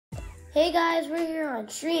Hey guys, we're here on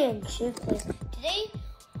Shri and Shri Place. Today,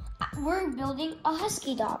 we're building a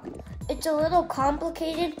Husky dog. It's a little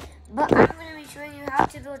complicated, but I'm going to be showing you how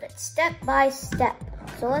to build it step by step.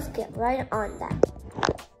 So let's get right on that.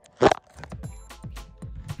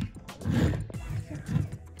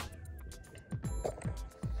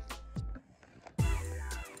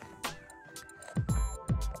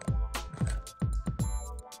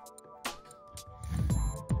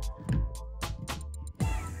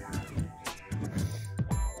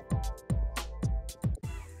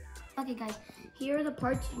 Okay guys, here are the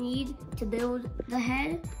parts you need to build the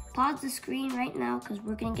head. Pause the screen right now because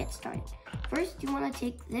we're gonna get started. First, you wanna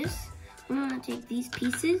take this, you wanna take these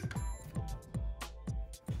pieces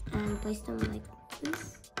and place them like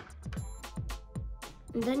this.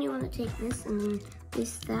 And then you wanna take this and then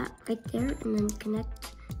place that right there and then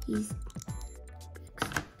connect these bricks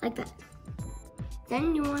like that.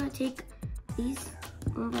 Then you wanna take these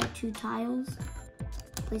 1x2 tiles,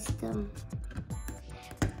 place them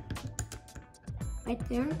right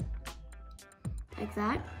there, like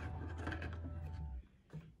that.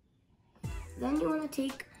 Then you want to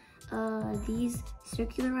take these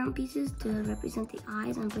circular round pieces to represent the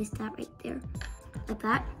eyes and place that right there, like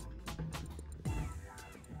that.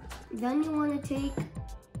 Then you want to take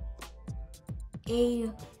a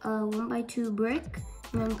 1x2 brick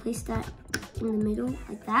and then place that in the middle,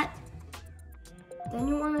 like that. Then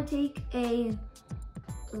you want to take a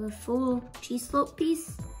full cheese slope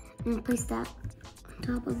piece and place that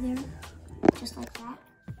top of there, just like that.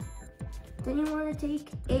 Then you want to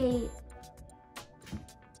take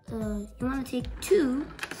two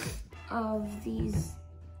of these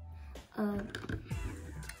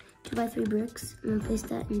 2x3 bricks and then place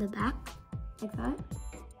that in the back, like that.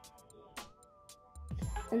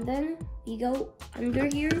 And then you go under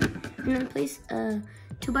here and then place a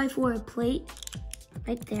 2x4 plate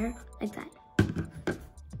right there, like that.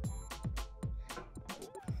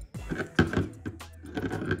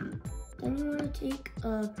 Then you want to take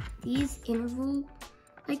these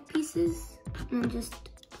interval-like pieces and then just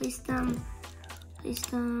place them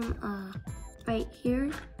right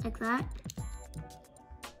here, like that.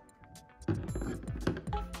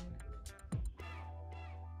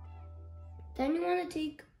 Then you want to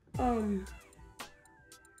take like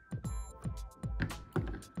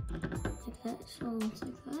that, so it's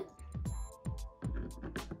like that.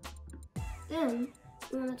 Then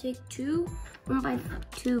you want to take two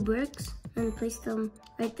 1x2 bricks and place them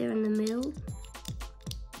right there in the middle.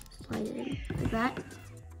 Slide it in like that.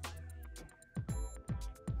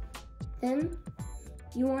 Then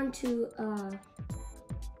you want to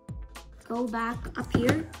go back up here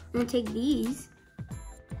and then take these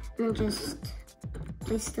and then just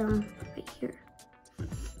place them right here,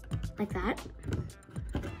 like that.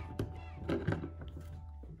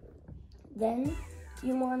 Then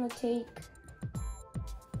you want to take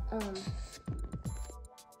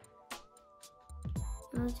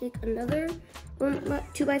another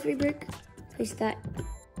 2x3 brick, place that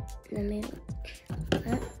in the middle, like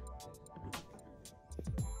that.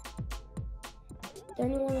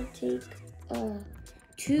 Then you want to take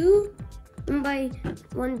two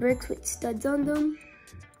 1x1 bricks with studs on them,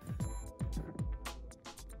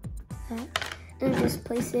 like that, and just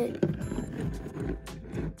place it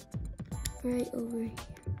right over here,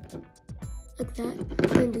 like that, and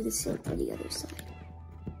then do the same for the other side.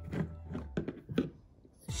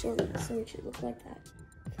 So it should look like that.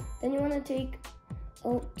 Then you want to take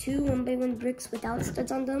two 1x1 bricks without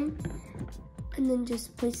studs on them, and then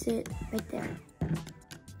just place it right there,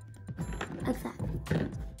 like that.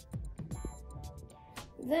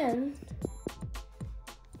 Then,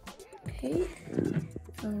 okay,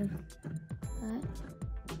 that.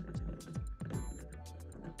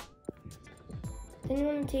 Then you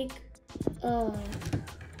want to take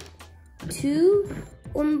two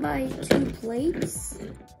 1x2 plates,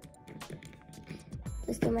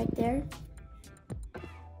 place them right there,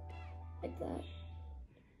 like that.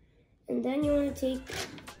 And then you want to take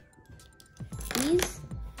these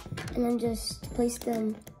and then just place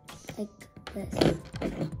them like this,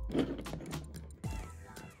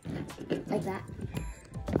 like that.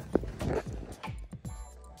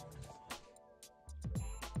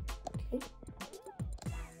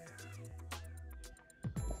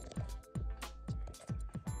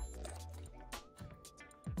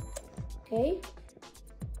 Okay,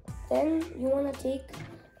 then you want to take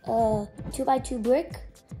a 2x2 brick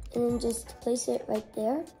and then just place it right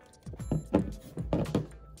there,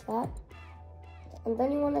 that. And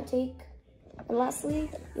then you want to take, and lastly,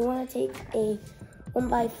 you want to take a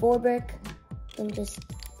 1x4 brick and just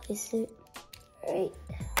place it right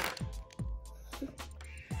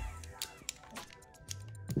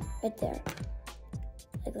right there,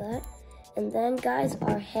 like that. And then guys,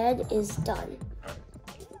 our head is done.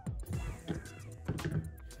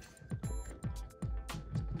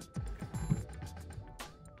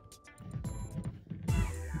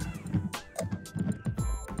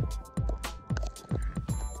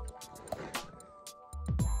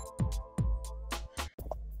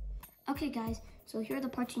 Okay guys, so here are the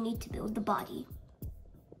parts you need to build the body.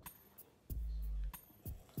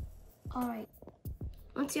 Alright,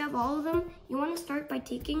 once you have all of them, you want to start by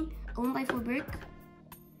taking a 1x4 brick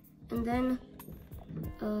and then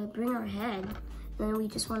bring our head. And then we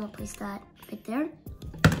just want to place that right there.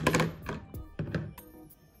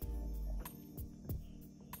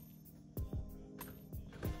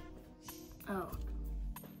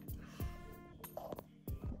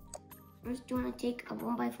 First, you want to take a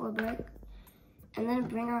 1x4 brick and then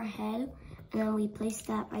bring our head, and then we place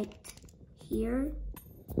that right here,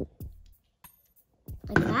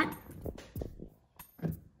 like that.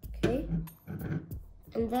 Okay.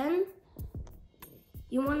 And then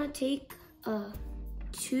you want to take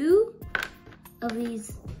 2 of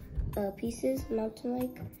these pieces,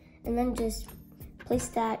 mountain-like, and then just place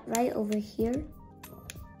that right over here,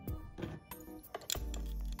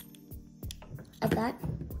 like that.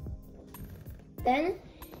 Then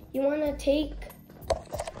you want to take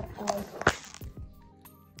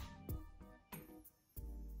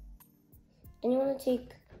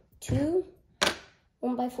two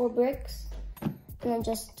 1x4 bricks and then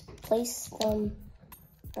just place them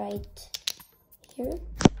right here.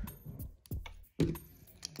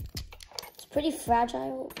 It's pretty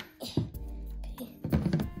fragile.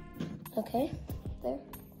 Okay, there,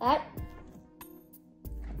 that.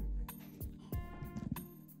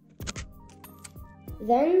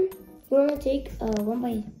 Then you want to take a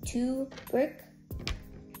 1x2 brick,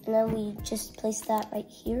 and then we just place that right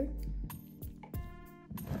here,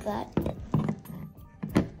 like that.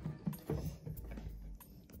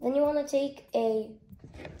 Then you want to take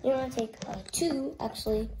 2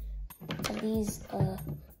 actually of these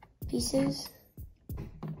pieces,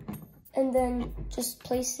 and then just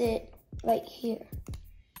place it right here.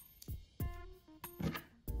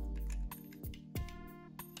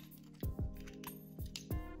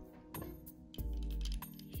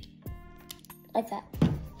 Like that.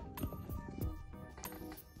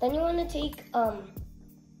 Then you want to take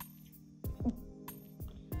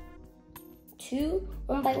 2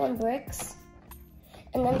 1x1 bricks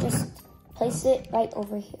and then just place it right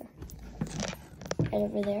over here, right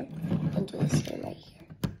over there, and do the same right here,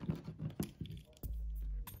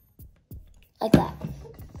 like that.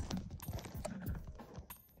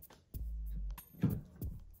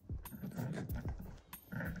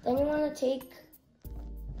 Then you want to take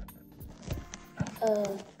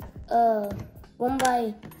a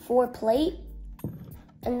 1x4 plate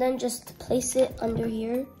and then just place it under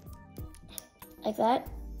here, like that.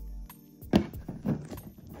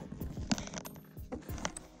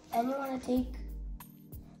 And you want to take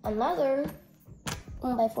another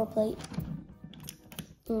 1x4 plate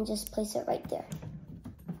and just place it right there,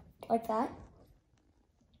 like that.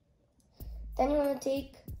 Then you want to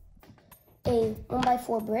take a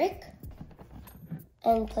 1x4 brick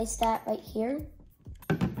and place that right here.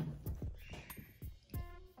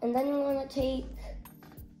 And then you want to take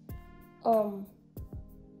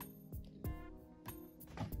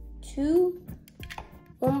 2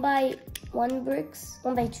 1x1 bricks,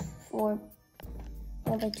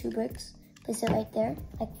 1x2 bricks, place it right there,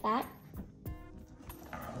 like that.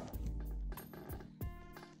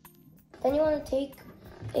 Then you want to take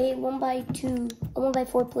a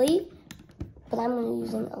 1x4 plate, but I'm going to be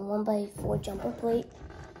using a 1x4 jumper plate,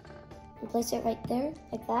 and place it right there,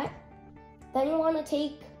 like that. Then you want to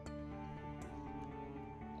take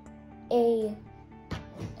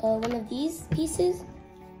one of these pieces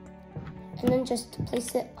and then just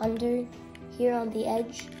place it under here on the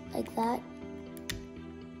edge, like that.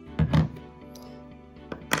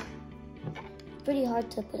 Pretty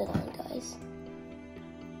hard to put it on, guys.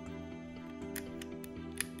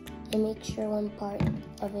 And make sure one part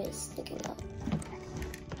of it is sticking out,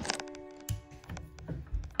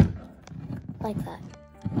 like that.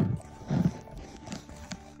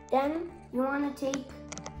 Then you want to take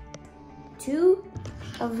 2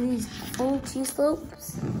 of these full cheese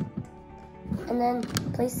slopes and then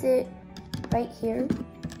place it right here,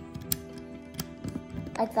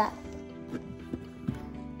 like that.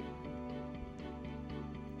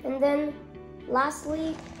 And then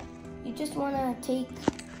lastly, you just want to take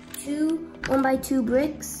 2 1x2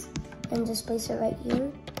 bricks and just place it right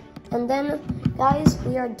here. And then guys,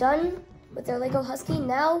 we are done with our Lego Husky.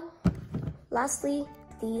 Now lastly,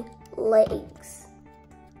 the legs.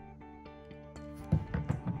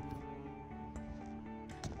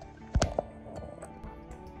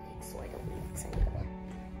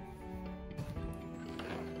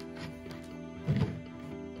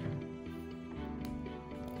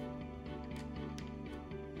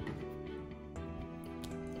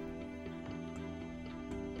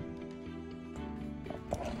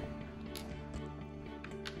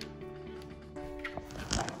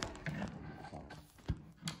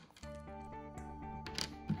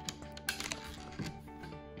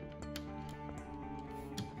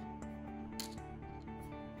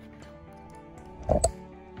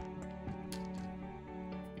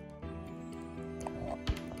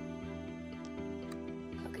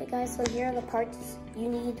 Okay guys, so here are the parts you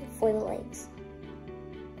need for the legs.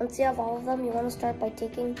 Once you have all of them, you want to start by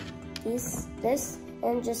taking this,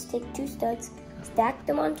 and just take 2 studs, stack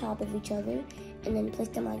them on top of each other, and then place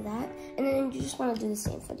them like that. And then you just want to do the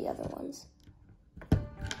same for the other ones.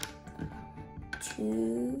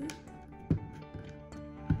 2,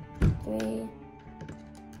 3,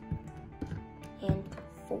 and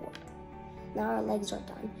 4. Now our legs are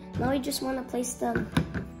done. Now we just want to place them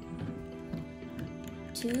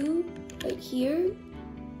 2 right here,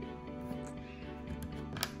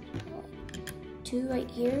 2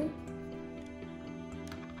 right here,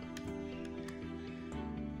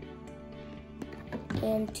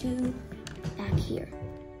 and 2 back here,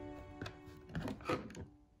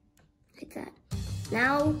 like that.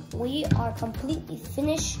 Now we are completely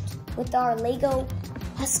finished with our Lego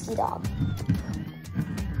Husky dog.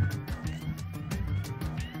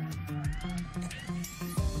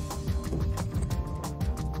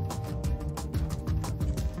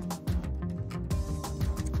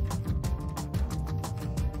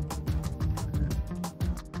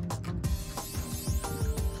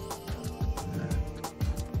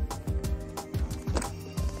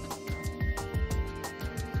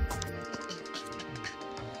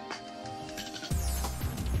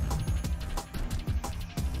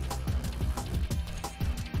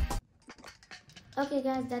 Okay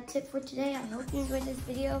guys, that's it for today. I hope you enjoyed this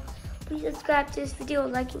video. Please subscribe to this video,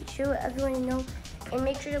 like and share with everyone you know. And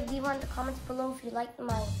make sure to leave on the comments below if you like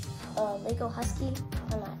my Lego Husky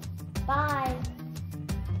or not. Bye!